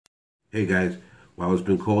Hey guys, while it's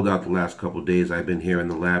been cold out the last couple of days, I've been here in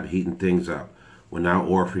the lab heating things up. We're now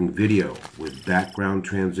offering video with background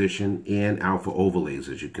transition and alpha overlays,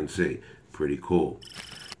 as you can see. Pretty cool.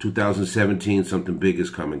 2017, something big is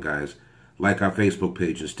coming, guys. Like our Facebook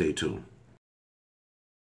page and stay tuned.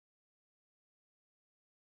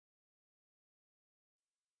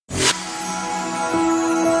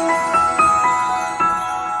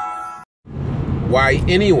 Why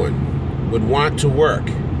anyone would want to work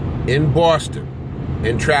in Boston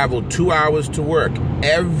and travel 2 hours to work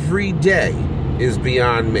every day is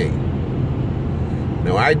beyond me.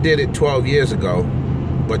 Now, I did it 12 years ago,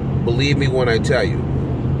 but believe me when I tell you,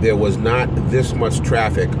 there was not this much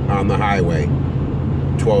traffic on the highway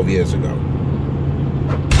 12 years ago.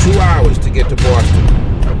 2 hours to get to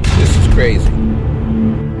Boston. This is crazy.